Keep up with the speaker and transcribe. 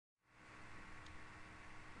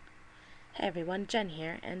Hi everyone, Jen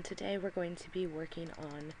here, and today we're going to be working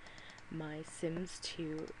on my Sims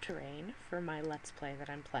 2 terrain for my Let's Play that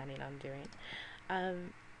I'm planning on doing.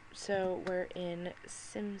 So we're in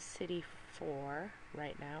SimCity 4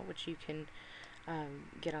 right now, which you can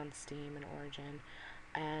get on Steam and Origin,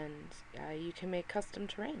 and you can make custom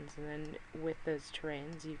terrains, and then with those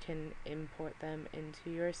terrains you can import them into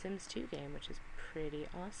your Sims 2 game, which is pretty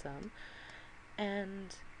awesome.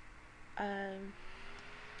 And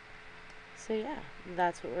so yeah,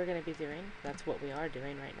 that's what we're going to be doing. That's what we are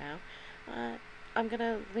doing right now. I'm going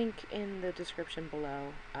to link in the description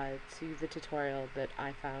below to the tutorial that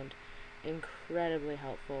I found incredibly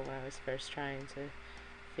helpful when I was first trying to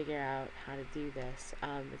figure out how to do this.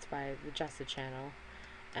 It's by TheJessaChannel,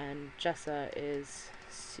 and Jessa is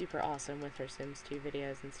super awesome with her Sims 2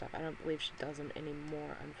 videos and stuff. I don't believe she does them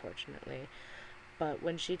anymore, unfortunately, but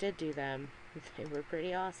when she did do them, they were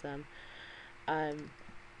pretty awesome.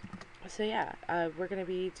 So yeah, we're going to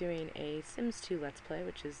be doing a Sims 2 Let's Play,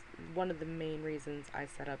 which is one of the main reasons I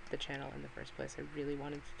set up the channel in the first place. I really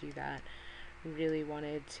wanted to do that. Really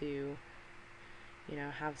wanted to, you know,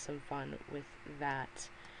 have some fun with that.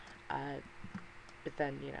 But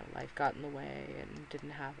then, you know, life got in the way and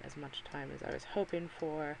didn't have as much time as I was hoping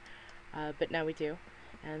for. But now we do.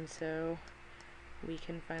 And so we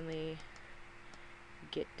can finally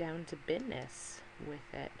get down to business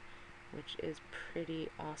with it, which is pretty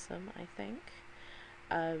awesome, I think.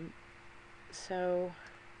 So,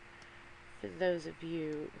 for those of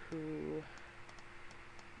you who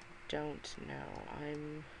don't know,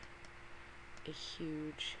 I'm a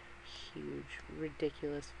huge,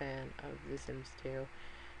 ridiculous fan of The Sims 2.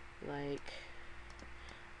 Like,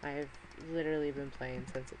 I've literally been playing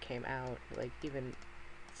since it came out. Like, even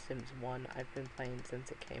Sims 1 I've been playing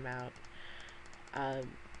since it came out.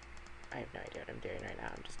 I have no idea what I'm doing right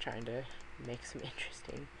now. I'm just trying to make some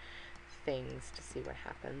interesting things to see what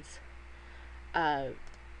happens. Not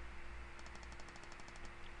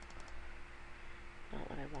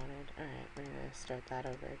what I wanted. Alright, we're gonna start that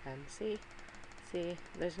over again. See,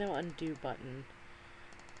 there's no undo button.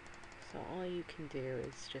 So all you can do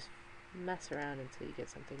is just mess around until you get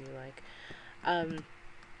something you like.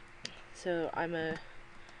 So I'm a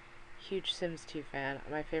huge Sims 2 fan.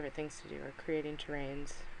 My favorite things to do are creating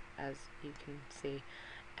terrains, as you can see,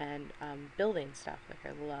 and building stuff. Like,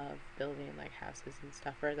 I love building like houses and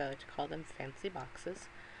stuff, or as I like to call them, fancy boxes,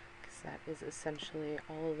 because that is essentially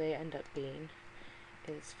all they end up being,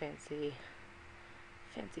 is fancy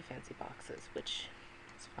boxes, which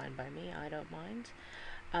is fine by me. I don't mind.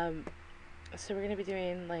 So we're gonna be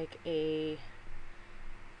doing like a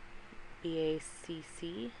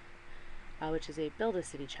BACC, which is a Build a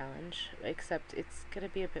City challenge, except it's gonna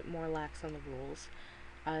be a bit more lax on the rules.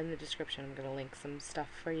 In the description I'm gonna link some stuff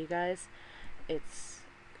for you guys. It's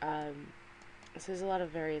so there's a lot of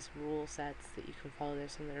various rule sets that you can follow.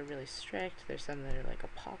 There's some that are really strict, there's some that are like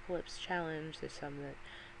apocalypse challenge, there's some that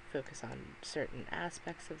focus on certain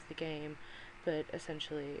aspects of the game, but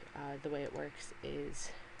essentially the way it works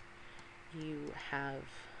is you have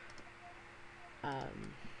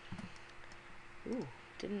ooh,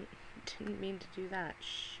 didn't mean to do that,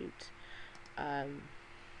 shoot.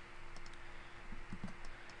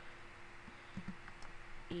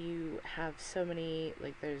 You have so many,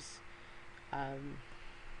 like, there's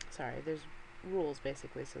there's rules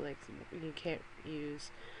basically. So like, you can't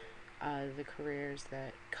use the careers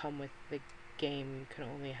that come with the game. You can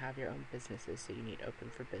only have your own businesses, so you need open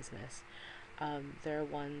for business. There are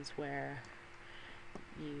ones where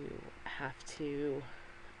you have to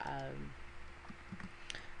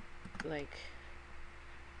like,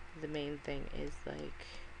 the main thing is like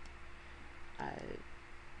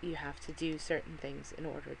you have to do certain things in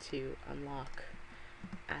order to unlock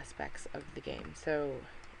aspects of the game. So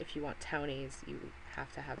if you want townies, you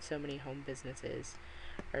have to have so many home businesses,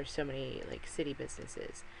 or so many like city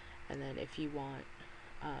businesses. And then if you want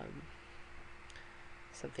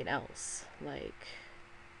something else, like,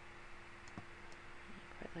 I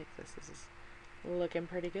quite like this. This is looking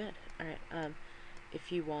pretty good. Alright,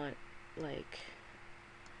 if you want, like,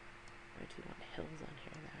 I do want hills on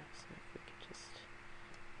here though, so if we could just,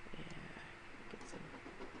 yeah, get some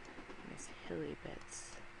nice hilly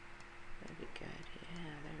bits, that'd be good.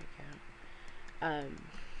 Yeah, there we go.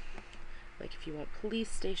 Like, if you want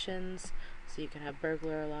police stations, so you can have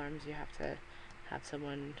burglar alarms, you have to have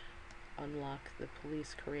someone unlock the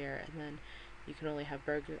police career, and then you can only have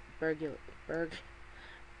burglar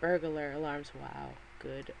alarms, wow,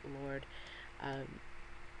 good lord,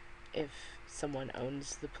 if someone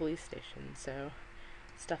owns the police station. So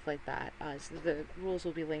stuff like that. So the rules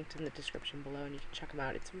will be linked in the description below, and you can check them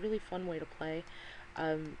out. It's a really fun way to play.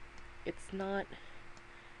 it's not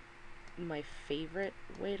my favorite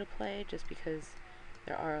way to play, just because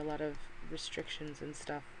there are a lot of restrictions and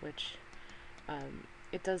stuff, which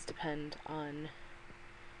it does depend on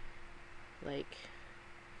like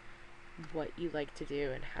what you like to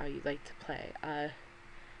do and how you like to play.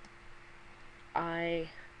 I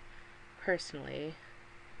personally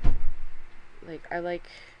I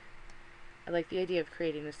like the idea of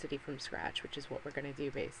creating a city from scratch, which is what we're gonna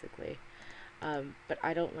do basically. But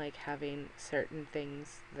I don't like having certain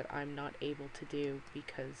things that I'm not able to do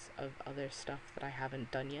because of other stuff that I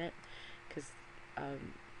haven't done yet, because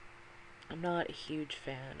I'm not a huge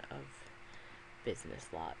fan of business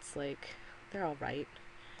lots. Like, they're alright,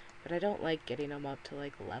 but I don't like getting them up to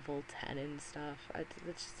like level 10 and stuff.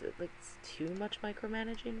 It's just like it's too much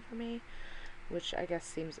micromanaging for me, which I guess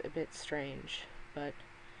seems a bit strange, but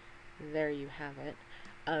there you have it.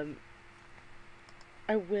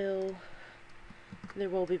 There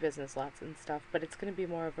will be business lots and stuff, but it's going to be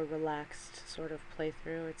more of a relaxed sort of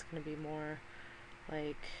playthrough. It's going to be more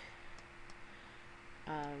like,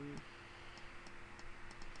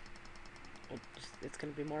 it's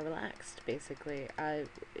going to be more relaxed, basically.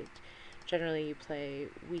 Generally, you play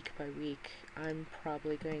week by week. I'm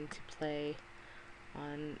probably going to play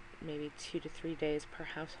on maybe 2 to 3 days per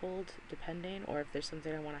household, depending, or if there's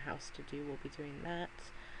something I want a house to do, we'll be doing that.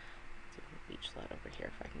 Let's do a beach lot over here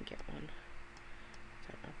if I can get one.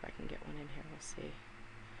 I don't know if I can get one in here, we'll see.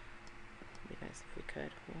 It'd be nice if we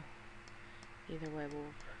could. Either way,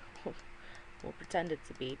 we'll pretend it's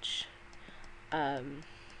a beach. That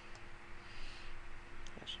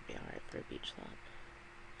should be alright for a beach lot.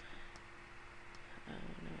 Oh,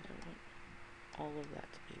 no, I don't want all of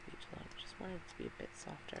that to be a beach lot. I just want it to be a bit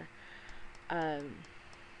softer. I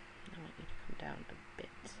want you to come down a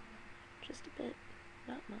bit. Just a bit.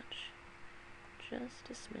 Not much. Just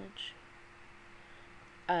a smidge.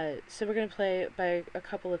 So we're going to play by a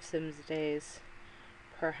couple of Sims days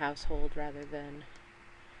per household rather than,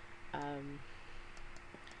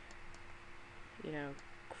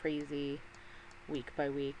 crazy week by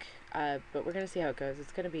week. But we're going to see how it goes.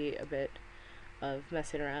 It's going to be a bit of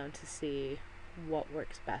messing around to see what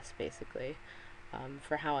works best, basically,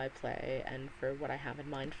 for how I play and for what I have in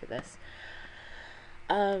mind for this.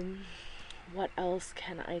 What else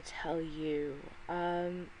can I tell you?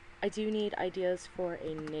 I do need ideas for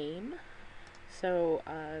a name, so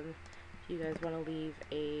if you guys want to leave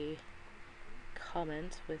a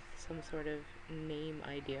comment with some sort of name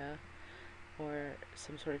idea or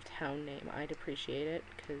some sort of town name, I'd appreciate it,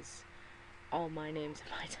 because all my names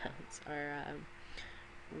in my towns are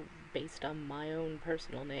based on my own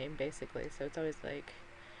personal name, basically. So it's always like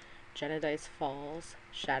Genadice Falls,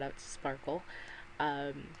 shout out to Sparkle,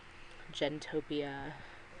 Gentopia,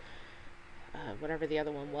 whatever the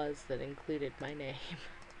other one was that included my name.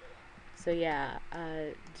 So yeah,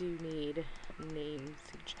 do need name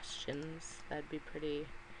suggestions. That'd be pretty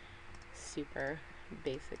super,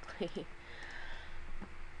 basically.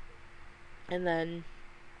 And then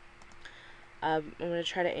I'm going to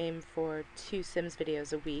try to aim for 2 Sims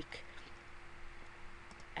videos a week,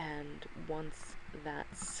 and once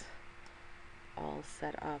that's all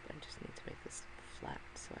set up, I just need to make this flat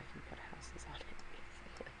so I can put houses on it,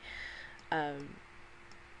 basically.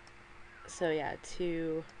 So yeah,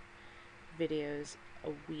 2 videos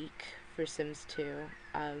a week for Sims 2.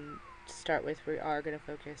 To start with, we are going to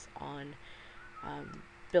focus on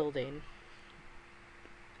building.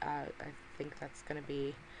 I think that's going to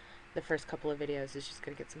be the first couple of videos, is just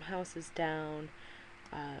going to get some houses down.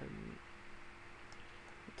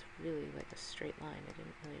 It's really like a straight line. I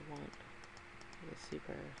didn't really want like a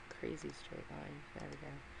super crazy straight line. There we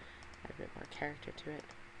go. Add a bit more character to it.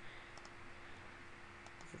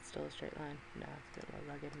 Is it still a straight line? No, it's a bit more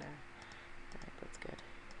rugged now. Alright, that's good.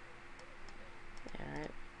 Yeah,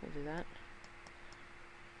 alright, we'll do that.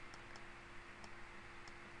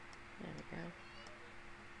 There we go.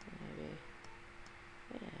 Maybe.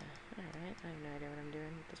 Yeah, alright. I have no idea what I'm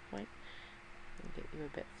doing at this point. I'll get you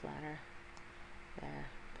a bit flatter. There.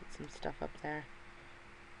 Put some stuff up there.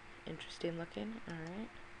 Interesting looking. Alright.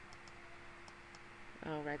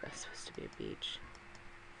 Oh, right, that's supposed to be a beach.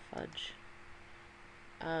 Fudge.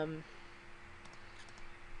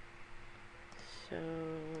 So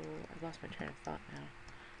I lost my train of thought now.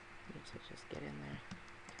 I need to just get in there.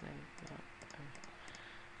 Can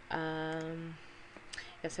I not?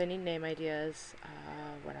 Yes, I need name ideas.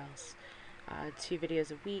 What else? 2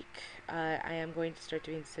 videos a week. I am going to start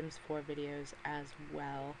doing Sims 4 videos as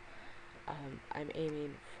well. I'm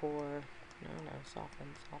aiming for... No, soften.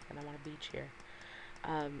 I want a beach here.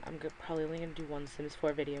 I'm probably only going to do 1 Sims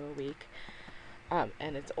 4 video a week.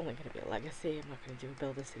 And it's only going to be a legacy. I'm not going to do a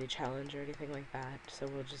build a city challenge or anything like that. So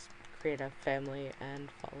we'll just create a family and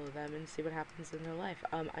follow them and see what happens in their life.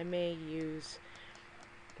 I may use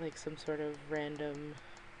like some sort of random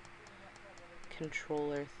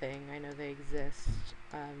controller thing. I know they exist,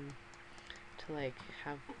 to like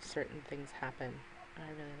have certain things happen. I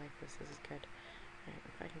really like this. This is good. Alright,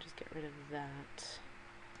 if I can just get rid of that.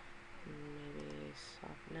 Maybe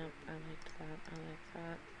soft. Nope, I liked that. I like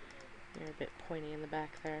that. You're a bit pointy in the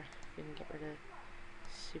back there. If you can get rid of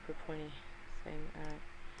super pointy thing. I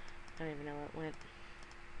don't even know where it went.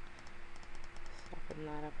 Soften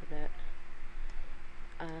that up a bit.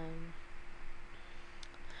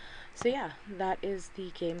 So yeah, that is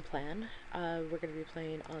the game plan. We're going to be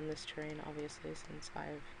playing on this terrain, obviously, since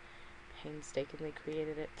I've painstakingly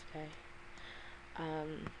created it today.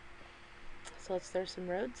 So let's throw some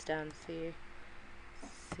roads down, see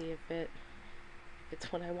if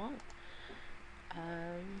it's what I want.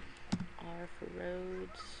 R for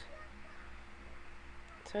roads.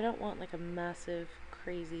 So I don't want like a massive,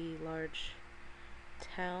 crazy, large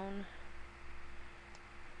town.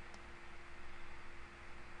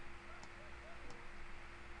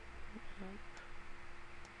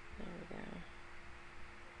 There we go.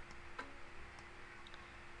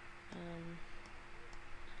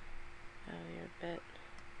 Oh, you're a bit.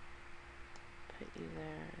 Put you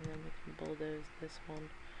there, and then we can bulldoze this one.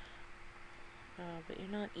 Oh, but you're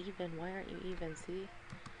not even. Why aren't you even? See?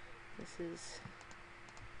 This is...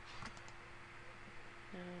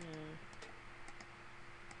 No.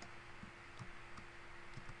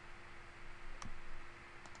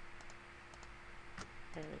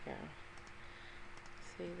 There we go.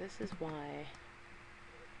 See, this is why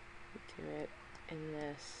we do it in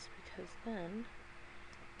this, because then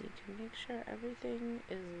you can make sure everything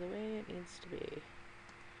is the way it needs to be.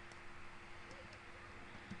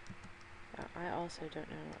 I also don't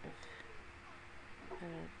know if...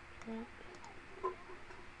 What?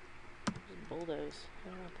 Just bulldoze. I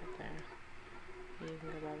don't want that there. You can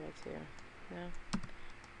go bye-bye too. No?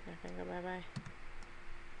 Not gonna go bye-bye?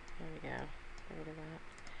 There we go. Get rid of that.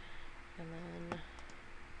 And then...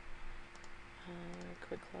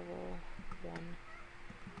 quick level 1.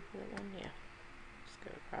 Is it 1? Yeah. Just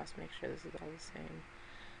go across, make sure this is all the same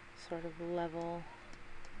sort of level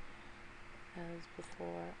as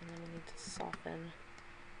before, and then we need to soften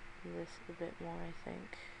this a bit more, I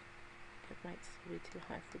think. It might still be too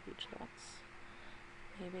high for beach lots.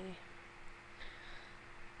 Maybe.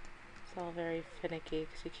 It's all very finicky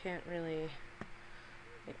because you can't really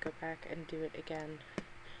go back and do it again.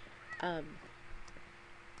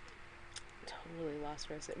 Totally lost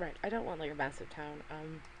where I said. Right, I don't want like a massive town.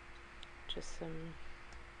 Just some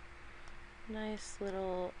nice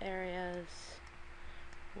little areas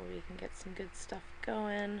where we can get some good stuff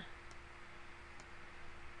going.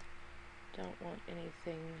 Don't want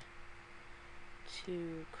anything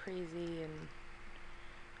too crazy and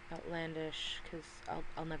outlandish because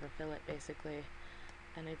I'll never fill it basically,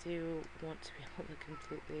 and I do want to be able to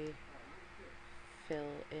completely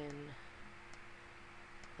fill in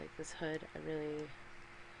like this hood. I really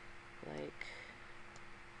like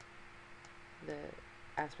the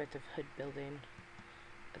aspect of hood building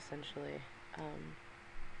essentially.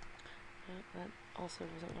 That also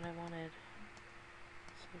wasn't what I wanted,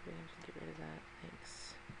 so if we can just get rid of that.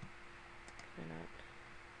 Thanks.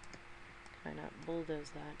 Can I not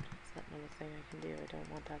bulldoze that? Is that not a thing I can do? I don't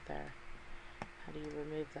want that there. How do you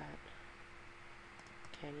remove that?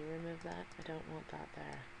 Can you remove that? I don't want that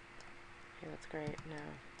there. Okay, that's great. Now,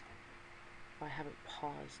 oh, I haven't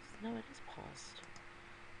paused. No, it is paused.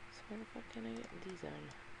 So where the fuck can I get D-zone?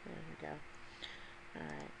 There we go.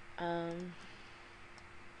 Alright,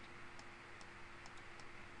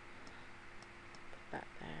 put that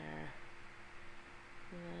there.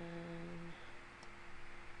 And then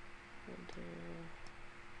we'll do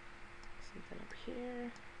something up here.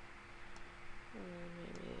 And then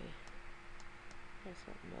maybe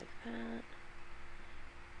something like that.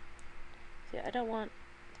 See, I don't want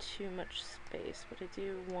too much space, but I do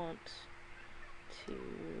want to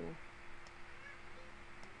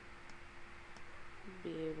be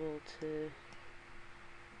able to,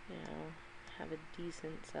 you know, have a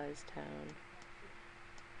decent sized town.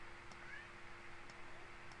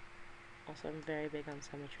 Also, I'm very big on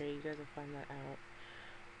symmetry. You guys will find that out.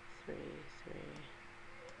 3, 3.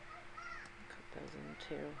 Cut those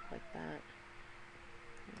in 2, like that.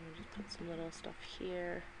 And we'll just put some little stuff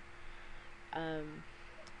here. I'll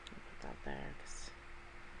put that there because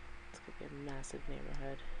it's going to be a massive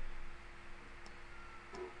neighborhood.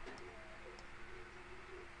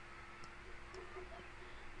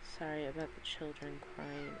 Sorry about the children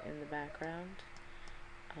crying in the background.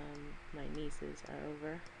 My nieces are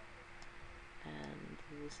over, and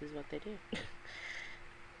this is what they do.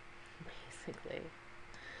 Basically,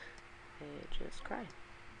 they just cry.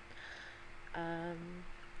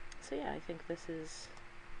 So yeah, I think this is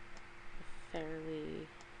a fairly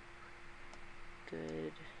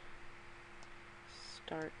good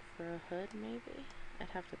start for a hood, maybe? I'd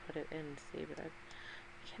have to put it in and see, but I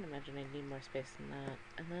can't imagine I need more space than that.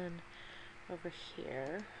 And then over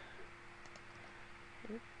here,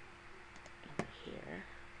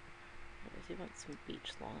 does he want some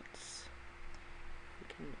beach lots? We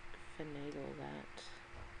can finagle that.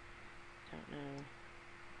 I don't know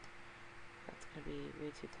if that's going to be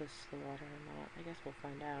way too close to the water or not. I guess we'll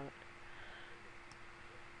find out.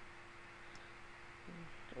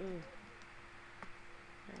 Ooh.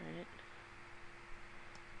 Alright.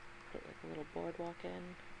 Put like a little boardwalk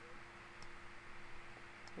in.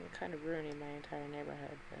 I'm kind of ruining my entire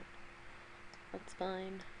neighborhood, but that's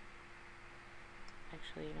fine.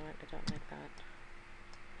 Actually, you know what? I don't like that.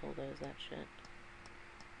 Bulldoze that shit.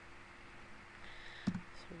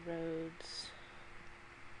 So roads,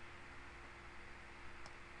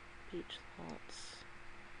 beach lots,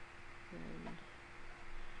 and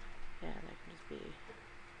yeah, that can just be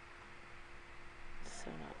so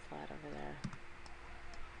not flat over there.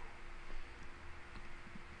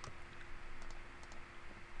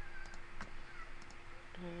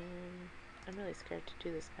 I'm really scared to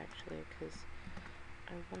do this actually, because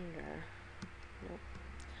I wonder. Nope.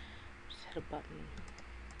 Just hit a button.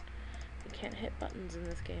 You can't hit buttons in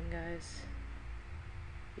this game, guys.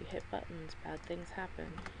 If you hit buttons, bad things happen.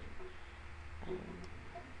 There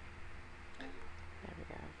we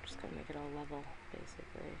go. I'm just gonna make it all level,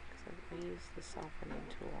 basically, because I used the softening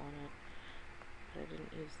tool on it, but I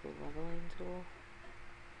didn't use the leveling tool.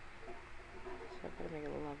 So I've got to make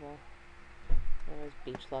it level. Otherwise,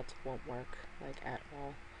 beach lots won't work, like, at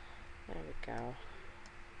all. There we go.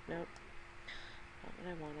 Nope. Not what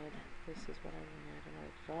I wanted. This is what I wanted. I wanted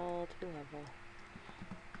it all to be level.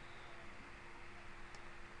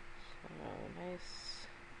 So, nice.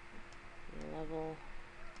 Level.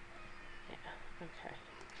 Yeah, okay.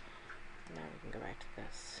 Now we can go back to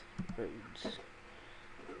this. Roads.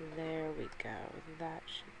 There we go. That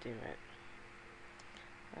should do it.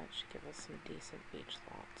 That should give us some decent beach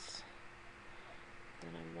lots.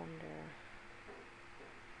 And I wonder,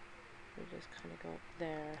 we just kind of go up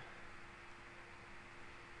there.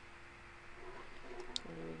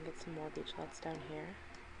 Maybe we can get some more beach lots down here.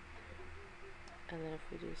 And then if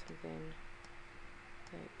we do something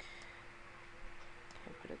like,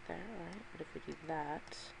 can't put it there, alright, but if we do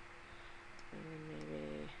that, and then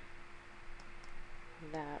maybe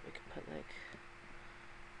that, we could put like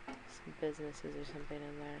some businesses or something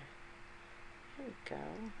in there. There we go.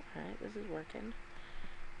 Alright, this is working.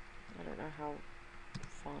 I don't know how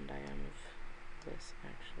fond I am of this,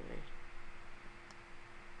 actually.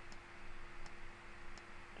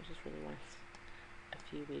 I just really want a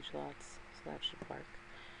few beach lots, so that should work.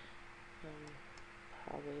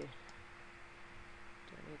 Probably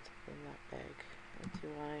don't need something that big, or do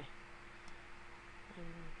I?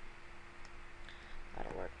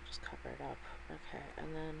 That'll work, we'll just cover it up. Okay,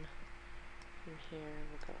 and then from here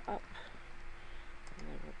we'll go up, and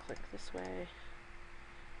then we'll click this way,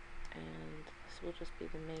 and this will just be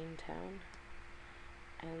the main town.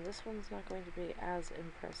 And this one's not going to be as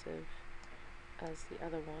impressive as the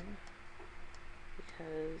other one,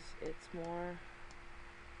 because it's more,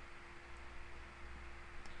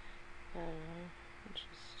 I don't know, it's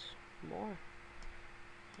just more.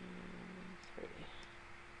 3.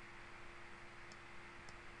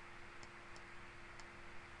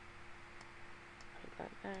 Put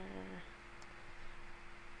that there.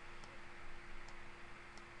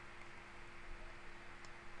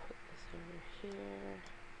 Put this over here.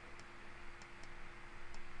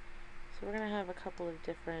 So we're going to have a couple of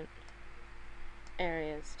different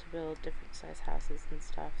areas to build different size houses and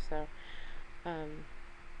stuff, so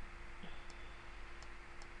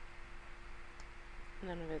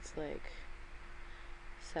none of it's like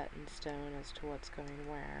set in stone as to what's going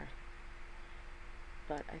where,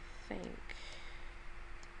 but I think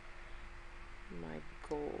my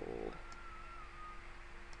goal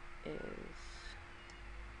is,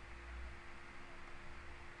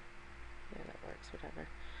 yeah, that works, whatever.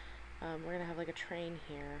 We're gonna have like a train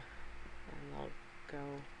here, and I'll go,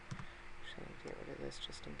 actually I need to get rid of this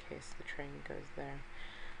just in case the train goes there.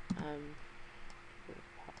 We'll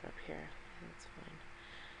pop it up here, that's fine.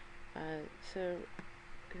 So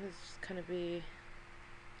this is kind of be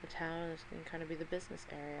the town, this can kind of be the business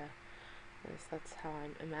area. At least that's how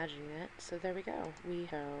I'm imagining it. So there we go.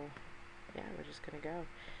 Yeah, we're just gonna go.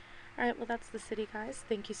 Alright, well that's the city, guys.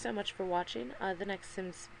 Thank you so much for watching. The next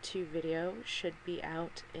Sims 2 video should be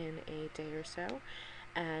out in a day or so.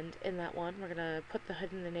 And in that one, we're going to put the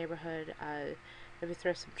hood in the neighborhood, maybe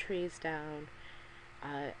throw some trees down,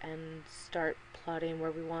 and start plotting where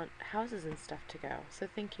we want houses and stuff to go. So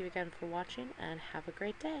thank you again for watching, and have a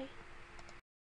great day.